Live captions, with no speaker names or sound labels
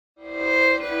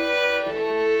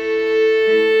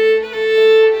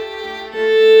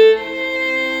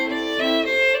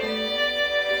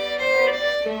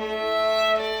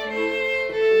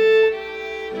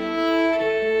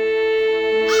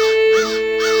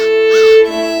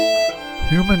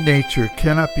Human nature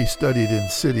cannot be studied in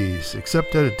cities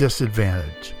except at a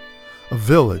disadvantage. A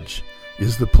village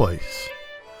is the place.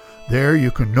 There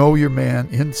you can know your man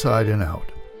inside and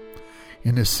out.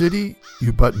 In a city,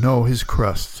 you but know his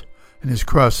crust, and his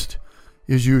crust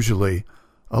is usually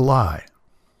a lie.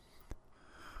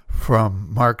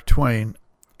 From Mark Twain,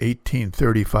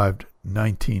 1835 to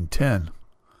 1910.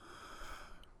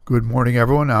 Good morning,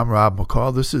 everyone. I'm Rob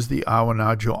McCall. This is the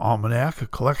Awanadjo Almanac, a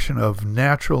collection of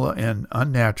natural and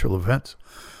unnatural events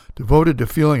devoted to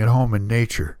feeling at home in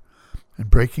nature and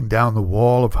breaking down the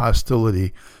wall of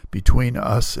hostility between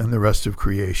us and the rest of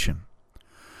creation.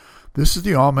 This is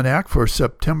the Almanac for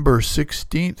September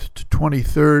 16th to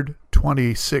 23rd,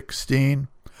 2016,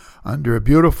 under a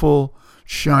beautiful,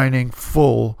 shining,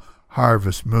 full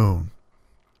harvest moon.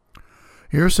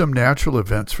 Here are some natural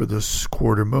events for this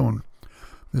quarter moon.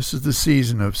 This is the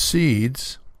season of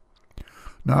seeds.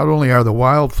 Not only are the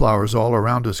wildflowers all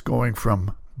around us going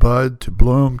from bud to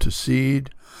bloom to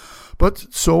seed,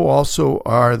 but so also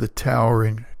are the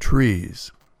towering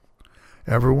trees.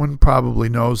 Everyone probably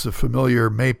knows the familiar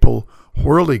maple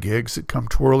whirligigs that come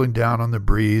twirling down on the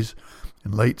breeze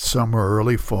in late summer or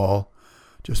early fall,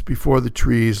 just before the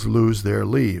trees lose their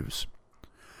leaves.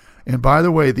 And by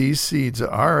the way, these seeds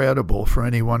are edible for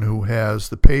anyone who has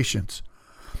the patience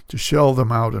to shell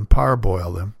them out and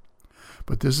parboil them,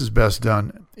 but this is best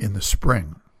done in the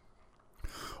spring.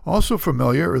 Also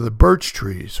familiar are the birch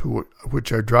trees,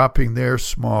 which are dropping their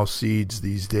small seeds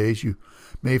these days. You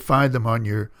may find them on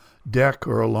your deck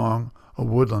or along a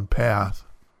woodland path.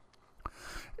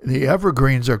 The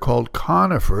evergreens are called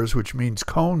conifers, which means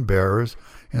cone bearers,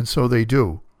 and so they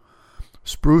do.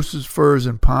 Spruces, firs,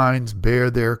 and pines bear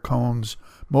their cones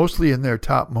mostly in their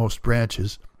topmost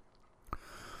branches.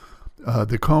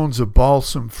 The cones of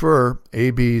balsam fir,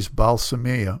 Abies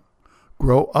balsamea,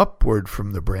 grow upward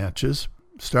from the branches,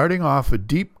 starting off a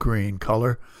deep green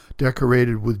color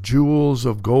decorated with jewels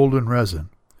of golden resin,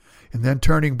 and then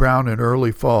turning brown in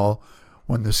early fall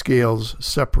when the scales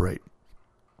separate.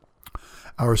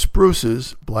 Our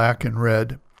spruces, black and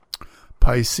red,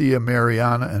 Picea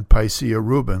mariana and Picea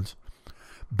rubens,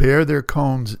 bear their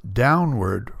cones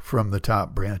downward from the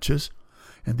top branches,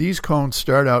 and these cones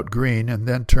start out green and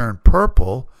then turn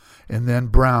purple and then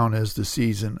brown as the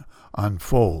season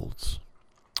unfolds.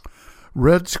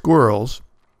 Red squirrels,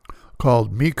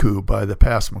 called miku by the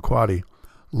Passamaquoddy,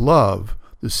 love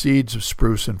the seeds of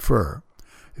spruce and fir.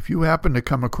 If you happen to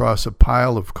come across a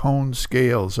pile of cone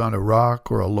scales on a rock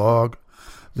or a log,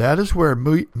 that is where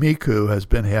miku has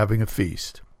been having a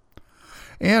feast.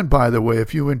 And by the way,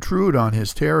 if you intrude on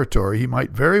his territory, he might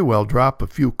very well drop a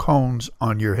few cones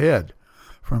on your head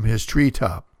from his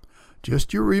treetop,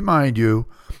 just to remind you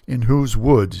in whose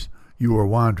woods you are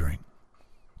wandering.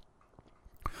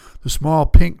 The small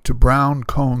pink to brown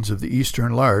cones of the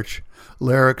eastern larch,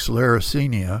 Larix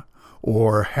laricinea,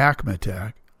 or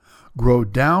hackmatack, grow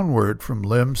downward from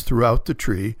limbs throughout the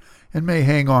tree and may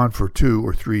hang on for 2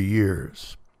 or 3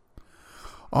 years.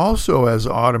 Also, as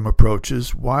autumn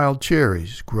approaches, wild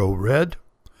cherries grow red,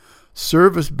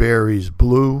 service berries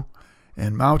blue,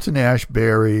 and mountain ash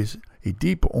berries a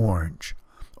deep orange,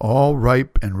 all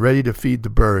ripe and ready to feed the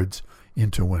birds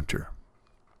into winter.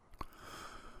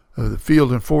 The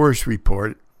Field and Forest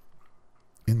Report.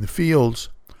 In the fields,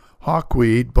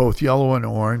 hawkweed, both yellow and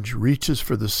orange, reaches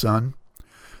for the sun.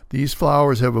 These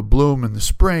flowers have a bloom in the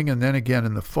spring and then again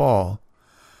in the fall.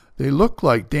 They look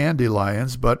like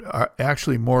dandelions, but are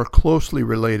actually more closely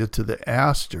related to the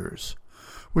asters,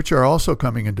 which are also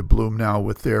coming into bloom now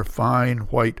with their fine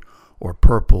white or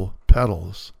purple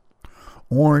petals.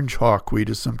 Orange hawkweed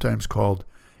is sometimes called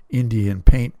Indian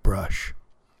paintbrush.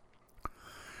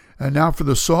 And now for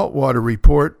the saltwater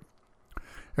report.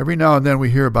 Every now and then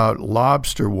we hear about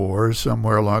lobster wars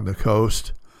somewhere along the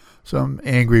coast. Some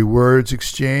angry words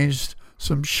exchanged,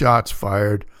 some shots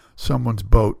fired, someone's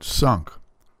boat sunk.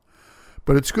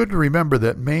 But it's good to remember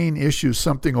that Maine issues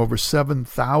something over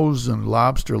 7,000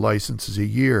 lobster licenses a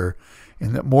year,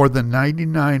 and that more than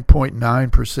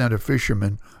 99.9% of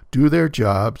fishermen do their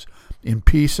jobs in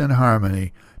peace and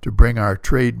harmony to bring our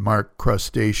trademark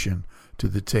crustacean to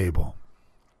the table.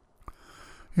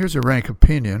 Here's a rank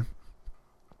opinion.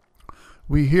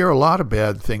 We hear a lot of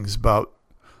bad things about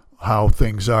how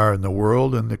things are in the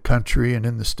world, in the country, and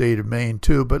in the state of Maine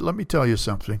too, but let me tell you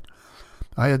something.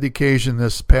 I had the occasion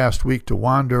this past week to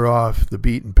wander off the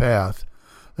beaten path,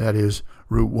 that is,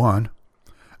 Route 1,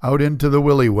 out into the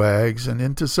Willywags and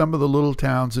into some of the little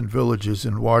towns and villages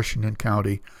in Washington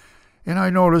County, and I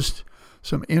noticed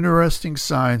some interesting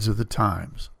signs of the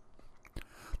times.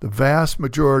 The vast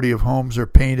majority of homes are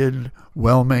painted,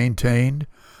 well maintained.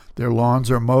 Their lawns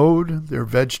are mowed, their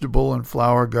vegetable and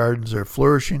flower gardens are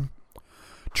flourishing,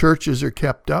 churches are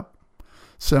kept up,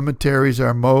 cemeteries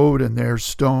are mowed and their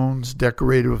stones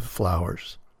decorated with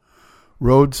flowers.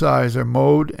 Roadsides are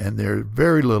mowed and there's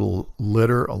very little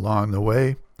litter along the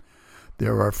way.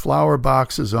 There are flower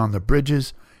boxes on the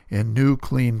bridges and new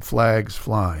clean flags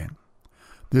flying.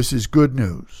 This is good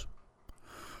news.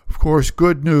 Of course,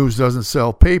 good news doesn't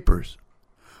sell papers,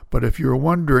 but if you're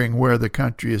wondering where the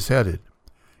country is headed,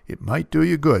 it might do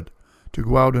you good to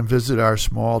go out and visit our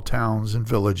small towns and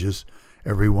villages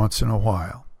every once in a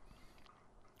while.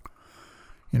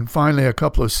 And finally, a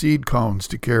couple of seed cones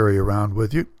to carry around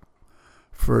with you.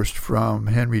 First, from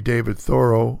Henry David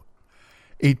Thoreau,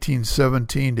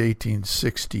 1817 to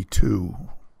 1862.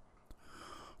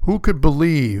 Who could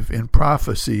believe in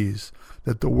prophecies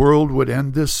that the world would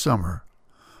end this summer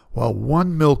while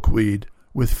one milkweed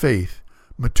with faith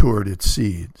matured its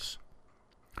seeds?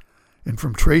 And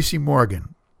from Tracy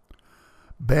Morgan,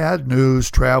 bad news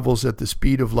travels at the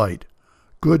speed of light.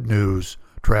 Good news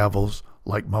travels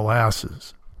like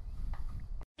molasses.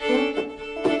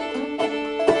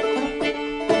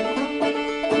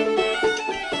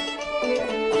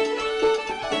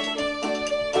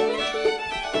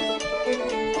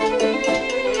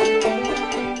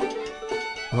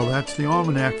 Well, that's the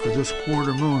almanac for this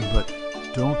quarter moon, but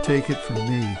don't take it from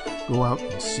me. Go out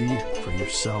and see for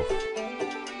yourself.